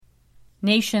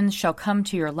Nations shall come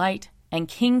to your light, and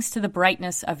kings to the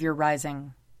brightness of your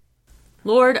rising.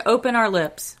 Lord, open our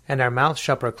lips, and our mouth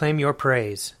shall proclaim your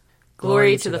praise.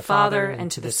 Glory to the Father, and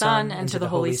to the Son, and to the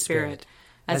Holy Spirit,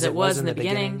 as it was in the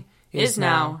beginning, is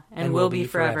now, and will be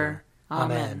forever.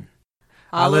 Amen.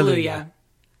 Alleluia.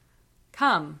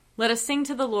 Come, let us sing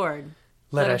to the Lord.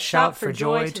 Let us shout for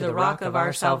joy to the rock of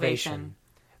our salvation.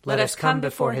 Let us come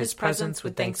before his presence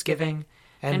with thanksgiving,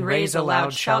 and raise a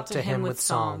loud shout to him with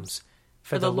psalms.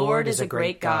 For the Lord is a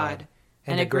great God,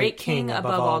 and a great King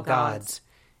above all gods.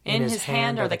 In his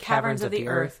hand are the caverns of the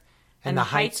earth, and the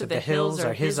heights of the hills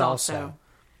are his also.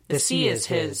 The sea is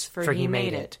his, for he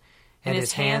made it, and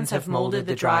his hands have molded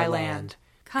the dry land.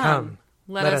 Come,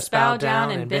 let us bow down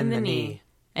and bend the knee,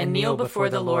 and kneel before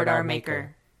the Lord our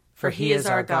Maker. For he is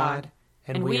our God,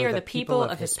 and we are the people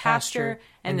of his pasture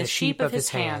and the sheep of his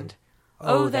hand.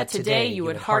 Oh, that today you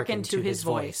would hearken to his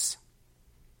voice.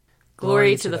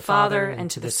 Glory to the Father, and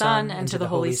to the Son, and to the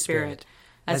Holy Spirit,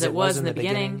 as it was in the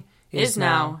beginning, is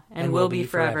now, and will be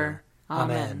forever.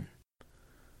 Amen.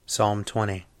 Psalm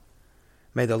 20.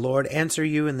 May the Lord answer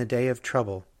you in the day of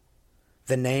trouble.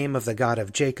 The name of the God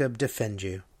of Jacob defend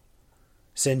you.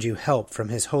 Send you help from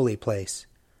his holy place,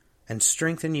 and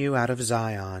strengthen you out of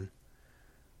Zion.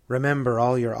 Remember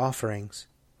all your offerings,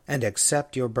 and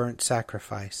accept your burnt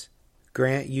sacrifice.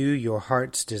 Grant you your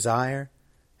heart's desire,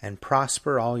 and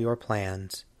prosper all your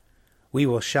plans. We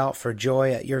will shout for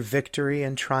joy at your victory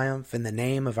and triumph in the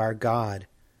name of our God.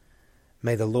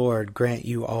 May the Lord grant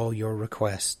you all your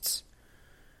requests.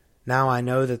 Now I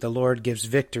know that the Lord gives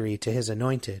victory to his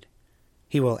anointed.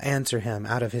 He will answer him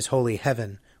out of his holy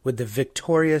heaven with the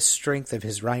victorious strength of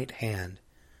his right hand.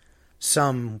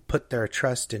 Some put their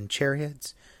trust in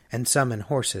chariots, and some in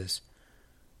horses.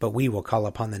 But we will call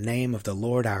upon the name of the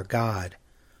Lord our God.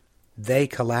 They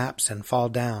collapse and fall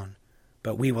down,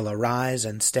 but we will arise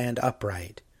and stand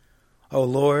upright. O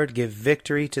Lord, give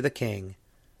victory to the King,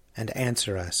 and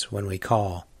answer us when we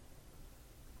call.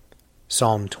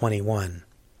 Psalm 21.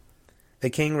 The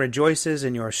King rejoices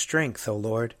in your strength, O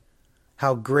Lord.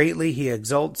 How greatly he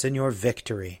exults in your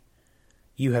victory.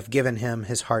 You have given him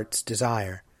his heart's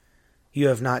desire. You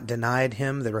have not denied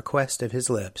him the request of his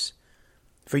lips.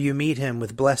 For you meet him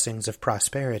with blessings of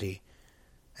prosperity,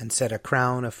 and set a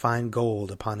crown of fine gold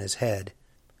upon his head.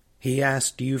 He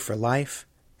asked you for life,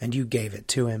 and you gave it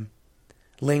to him,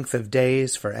 length of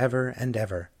days forever and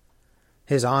ever.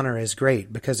 His honor is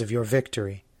great because of your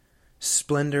victory.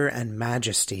 Splendor and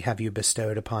majesty have you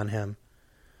bestowed upon him.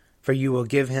 For you will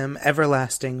give him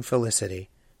everlasting felicity,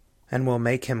 and will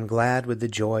make him glad with the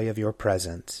joy of your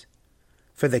presence.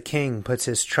 For the King puts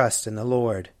his trust in the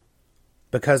Lord.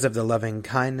 Because of the loving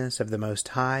kindness of the Most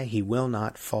High, he will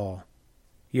not fall.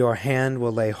 Your hand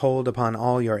will lay hold upon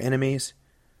all your enemies.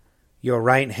 Your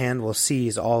right hand will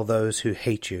seize all those who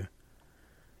hate you.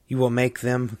 You will make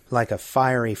them like a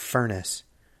fiery furnace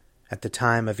at the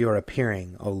time of your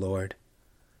appearing, O Lord.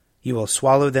 You will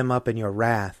swallow them up in your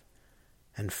wrath,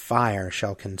 and fire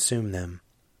shall consume them.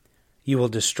 You will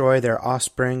destroy their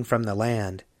offspring from the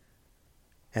land,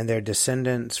 and their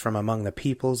descendants from among the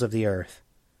peoples of the earth.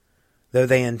 Though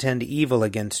they intend evil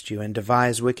against you and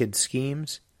devise wicked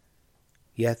schemes,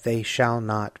 yet they shall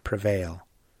not prevail.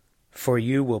 For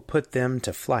you will put them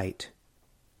to flight,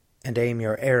 and aim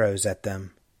your arrows at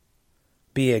them.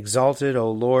 Be exalted,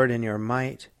 O Lord, in your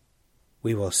might.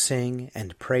 We will sing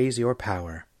and praise your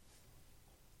power.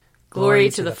 Glory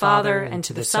to the Father, and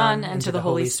to the Son, and to the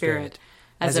Holy Spirit,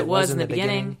 as it was in the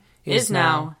beginning, is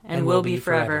now, and will be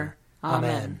forever.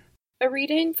 Amen. A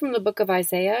reading from the book of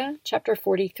Isaiah, chapter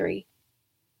 43.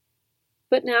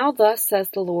 But now thus says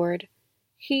the Lord,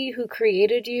 He who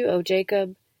created you, O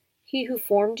Jacob, He who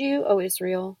formed you, O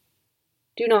Israel.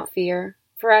 Do not fear,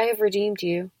 for I have redeemed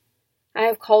you. I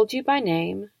have called you by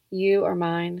name, you are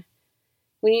mine.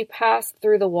 When you pass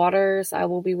through the waters, I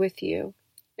will be with you,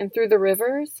 and through the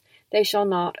rivers, they shall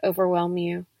not overwhelm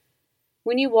you.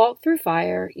 When you walk through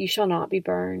fire, you shall not be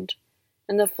burned,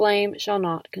 and the flame shall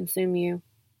not consume you.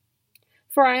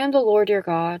 For I am the Lord your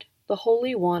God, the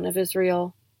Holy One of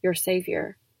Israel, your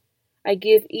Savior. I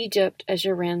give Egypt as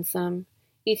your ransom,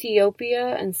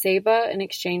 Ethiopia and Seba in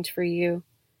exchange for you,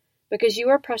 because you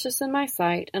are precious in my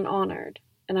sight and honored,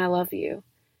 and I love you.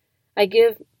 I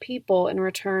give people in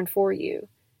return for you,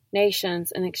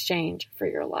 nations in exchange for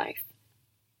your life.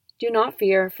 Do not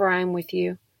fear, for I am with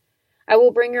you. I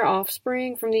will bring your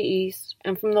offspring from the east,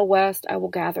 and from the west I will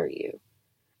gather you.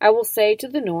 I will say to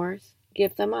the north,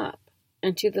 give them up,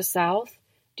 and to the south,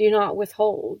 do not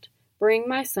withhold. Bring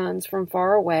my sons from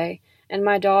far away, and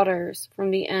my daughters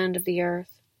from the end of the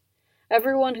earth.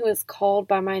 Everyone who is called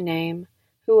by my name,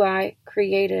 who I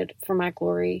created for my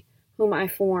glory, whom I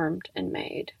formed and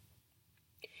made.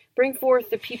 Bring forth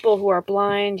the people who are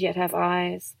blind yet have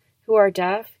eyes, who are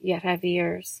deaf yet have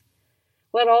ears.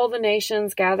 Let all the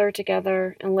nations gather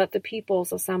together, and let the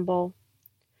peoples assemble.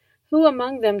 Who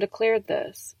among them declared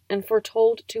this, and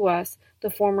foretold to us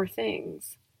the former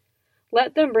things?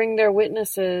 Let them bring their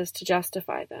witnesses to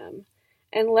justify them,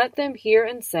 and let them hear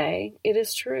and say, It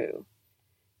is true.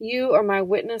 You are my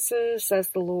witnesses, says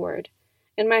the Lord,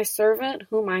 and my servant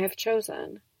whom I have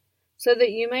chosen, so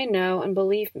that you may know and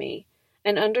believe me,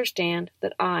 and understand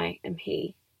that I am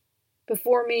he.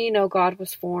 Before me no God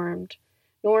was formed,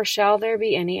 nor shall there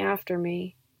be any after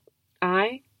me.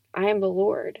 I am the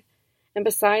Lord, and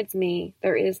besides me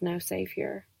there is no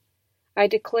Savior. I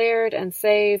declared and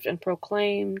saved and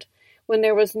proclaimed, when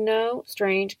there was no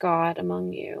strange God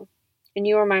among you, and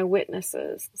you are my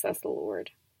witnesses, says the Lord.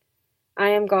 I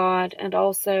am God, and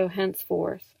also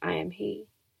henceforth I am he.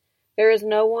 There is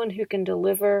no one who can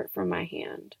deliver from my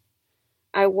hand.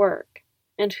 I work,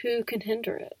 and who can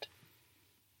hinder it?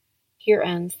 Here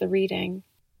ends the reading.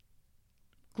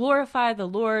 Glorify the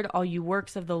Lord, all you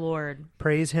works of the Lord.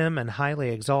 Praise him and highly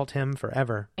exalt him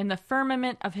forever. In the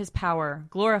firmament of his power,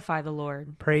 glorify the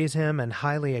Lord. Praise him and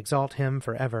highly exalt him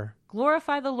forever.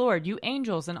 Glorify the Lord, you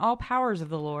angels and all powers of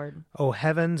the Lord. O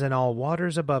heavens and all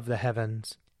waters above the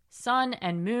heavens. Sun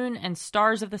and moon and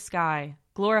stars of the sky,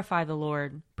 glorify the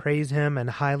Lord. Praise him and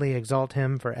highly exalt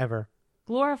him forever.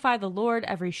 Glorify the Lord,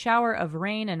 every shower of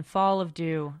rain and fall of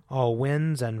dew. All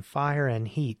winds and fire and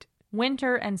heat.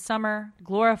 Winter and summer,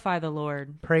 glorify the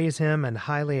Lord. Praise him and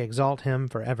highly exalt him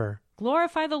forever.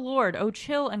 Glorify the Lord, O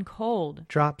chill and cold.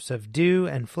 Drops of dew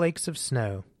and flakes of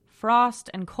snow. Frost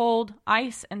and cold,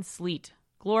 ice and sleet,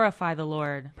 glorify the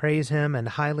Lord. Praise him and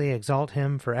highly exalt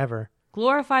him forever.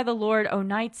 Glorify the Lord, O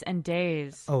nights and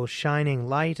days. O shining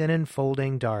light and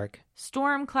enfolding dark.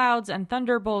 Storm clouds and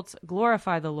thunderbolts,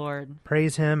 glorify the Lord.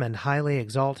 Praise him and highly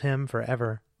exalt him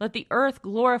forever. Let the earth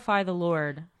glorify the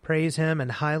Lord. Praise him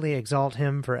and highly exalt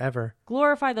him forever.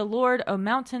 Glorify the Lord, O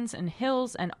mountains and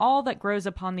hills, and all that grows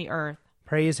upon the earth.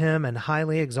 Praise him and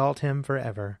highly exalt him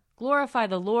forever. Glorify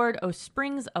the Lord, O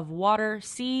springs of water,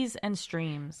 seas and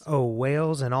streams. O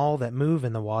whales and all that move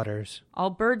in the waters. All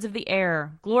birds of the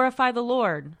air, glorify the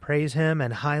Lord. Praise him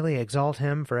and highly exalt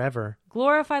him forever.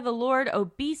 Glorify the Lord, O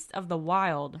beasts of the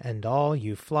wild. And all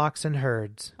you flocks and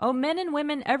herds. O men and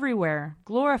women everywhere,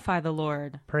 glorify the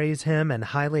Lord. Praise him and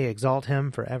highly exalt him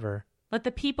forever. Let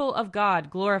the people of God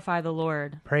glorify the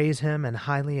Lord. Praise him and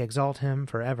highly exalt him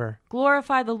forever.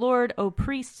 Glorify the Lord, O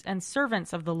priests and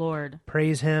servants of the Lord.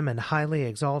 Praise him and highly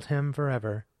exalt him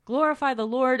forever. Glorify the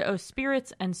Lord, O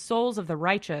spirits and souls of the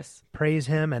righteous. Praise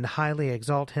him and highly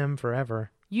exalt him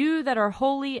forever. You that are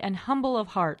holy and humble of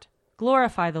heart,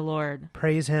 glorify the Lord.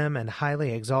 Praise him and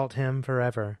highly exalt him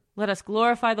forever. Let us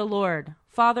glorify the Lord,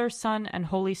 Father, Son, and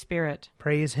Holy Spirit.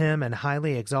 Praise him and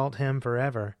highly exalt him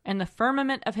forever. In the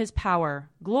firmament of his power,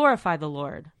 glorify the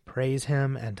Lord. Praise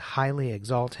him and highly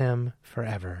exalt him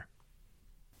forever.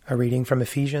 A reading from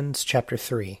Ephesians chapter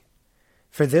 3.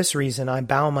 For this reason I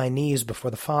bow my knees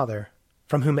before the Father,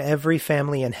 from whom every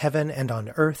family in heaven and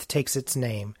on earth takes its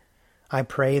name. I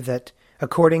pray that,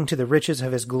 according to the riches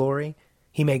of his glory,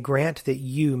 he may grant that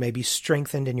you may be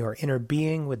strengthened in your inner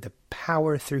being with the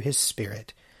power through his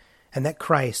Spirit, and that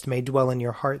Christ may dwell in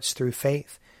your hearts through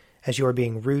faith, as you are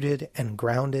being rooted and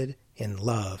grounded in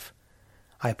love.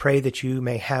 I pray that you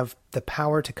may have the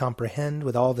power to comprehend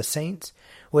with all the saints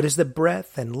what is the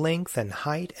breadth and length and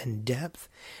height and depth,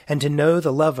 and to know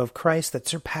the love of Christ that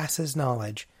surpasses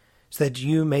knowledge, so that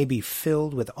you may be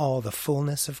filled with all the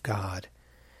fullness of God.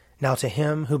 Now to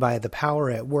him who by the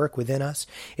power at work within us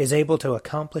is able to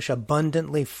accomplish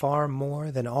abundantly far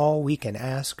more than all we can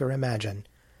ask or imagine,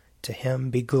 to him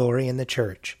be glory in the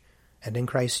church and in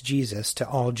Christ Jesus to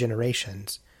all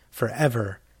generations,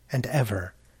 forever and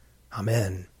ever.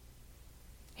 Amen.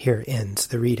 Here ends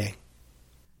the reading.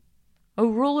 O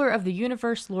ruler of the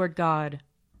universe, Lord God,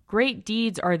 great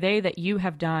deeds are they that you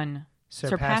have done,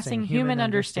 surpassing human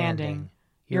understanding.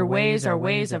 Your ways are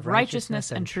ways of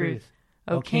righteousness and truth,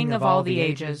 O King of all the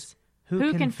ages.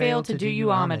 Who can fail to do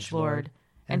you homage, Lord,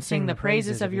 and sing the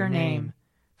praises of your name?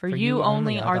 For you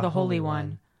only are the Holy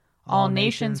One. All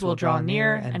nations will draw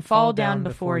near and fall down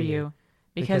before you,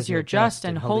 because your just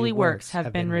and holy works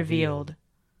have been revealed.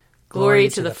 Glory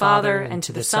to the Father, and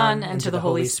to the Son, and to the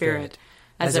Holy Spirit,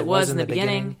 as it was in the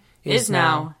beginning, is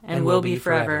now, and will be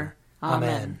forever.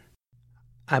 Amen.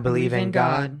 I believe in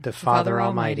God, the Father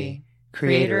Almighty,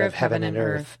 creator of heaven and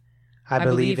earth. I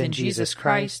believe in Jesus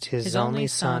Christ, his only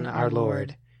Son, our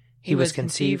Lord. He was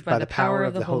conceived by the power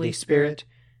of the Holy Spirit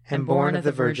and born of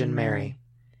the Virgin Mary.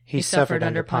 He suffered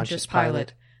under Pontius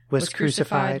Pilate, was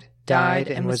crucified, died,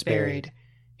 and was buried.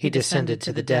 He descended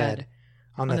to the dead.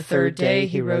 On the third day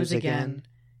he rose again.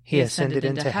 He ascended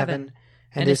into heaven,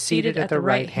 and is seated at the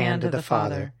right hand of the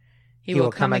Father. He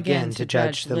will come again to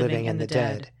judge the living and the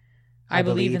dead. I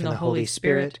believe in the Holy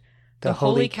Spirit, the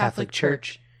Holy Catholic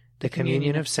Church, the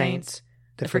communion of saints,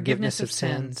 the forgiveness of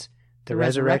sins, the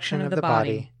resurrection of the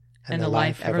body, and the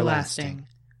life everlasting.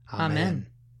 Amen.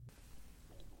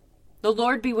 The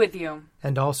Lord be with you.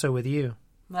 And also with you.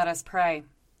 Let us pray.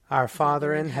 Our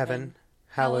Father in heaven,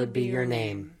 hallowed be your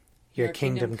name. Your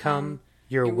kingdom come,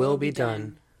 your will be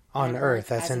done, on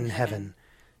earth as in heaven.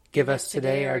 Give us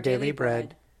today our daily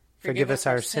bread. Forgive us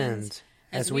our sins,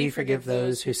 as we forgive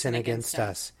those who sin against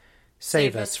us.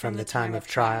 Save us from the time of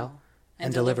trial,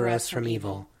 and deliver us from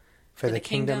evil. For the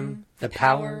kingdom, the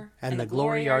power, and the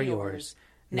glory are yours,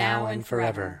 now and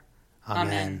forever.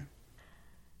 Amen.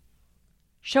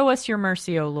 Show us your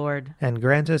mercy, O Lord. And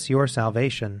grant us your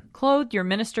salvation. Clothe your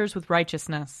ministers with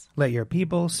righteousness. Let your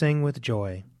people sing with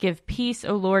joy. Give peace,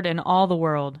 O Lord, in all the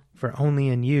world. For only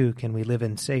in you can we live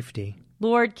in safety.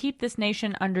 Lord, keep this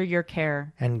nation under your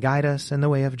care. And guide us in the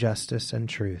way of justice and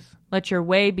truth. Let your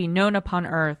way be known upon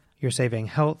earth. Your saving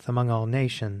health among all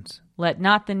nations. Let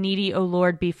not the needy, O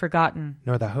Lord, be forgotten.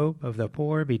 Nor the hope of the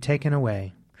poor be taken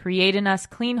away. Create in us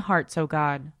clean hearts, O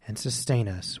God. And sustain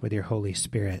us with your Holy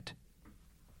Spirit.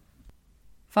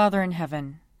 Father in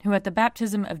heaven, who at the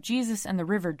baptism of Jesus in the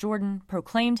river Jordan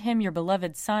proclaimed him your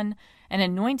beloved Son and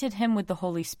anointed him with the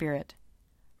Holy Spirit,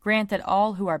 grant that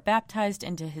all who are baptized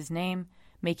into his name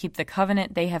may keep the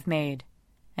covenant they have made,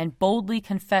 and boldly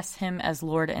confess him as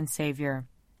Lord and Savior,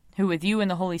 who with you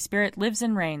and the Holy Spirit lives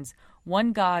and reigns,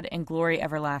 one God in glory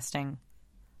everlasting.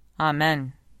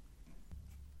 Amen.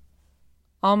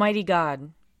 Almighty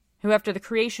God, who after the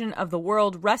creation of the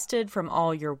world rested from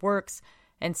all your works,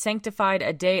 and sanctified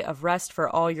a day of rest for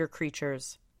all your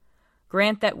creatures,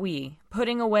 grant that we,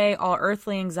 putting away all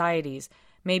earthly anxieties,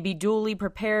 may be duly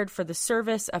prepared for the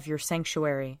service of your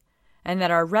sanctuary, and that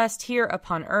our rest here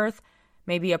upon earth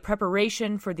may be a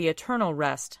preparation for the eternal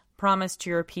rest promised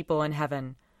to your people in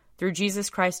heaven, through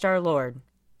Jesus Christ our Lord.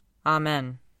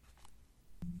 Amen.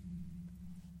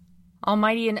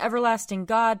 Almighty and everlasting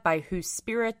God, by whose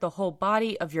Spirit the whole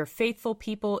body of your faithful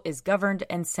people is governed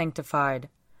and sanctified,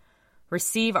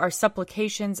 receive our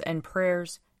supplications and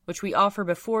prayers, which we offer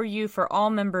before you for all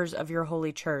members of your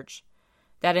holy church,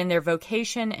 that in their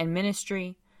vocation and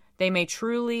ministry they may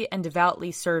truly and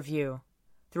devoutly serve you,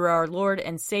 through our Lord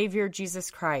and Savior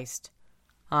Jesus Christ.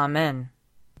 Amen.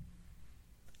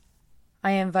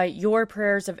 I invite your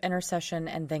prayers of intercession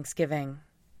and thanksgiving.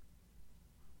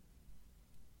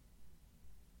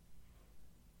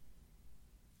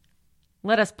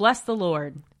 Let us bless the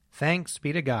Lord. Thanks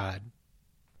be to God.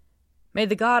 May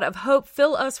the God of hope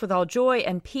fill us with all joy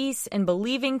and peace in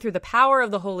believing through the power of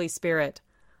the Holy Spirit.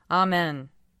 Amen.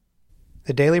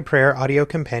 The Daily Prayer audio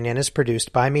companion is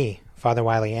produced by me, Father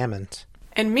Wiley Ammons.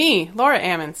 And me, Laura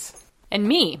Ammons. And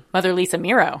me, Mother Lisa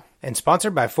Miro. And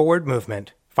sponsored by Forward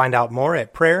Movement. Find out more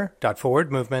at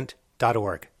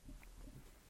prayer.forwardmovement.org.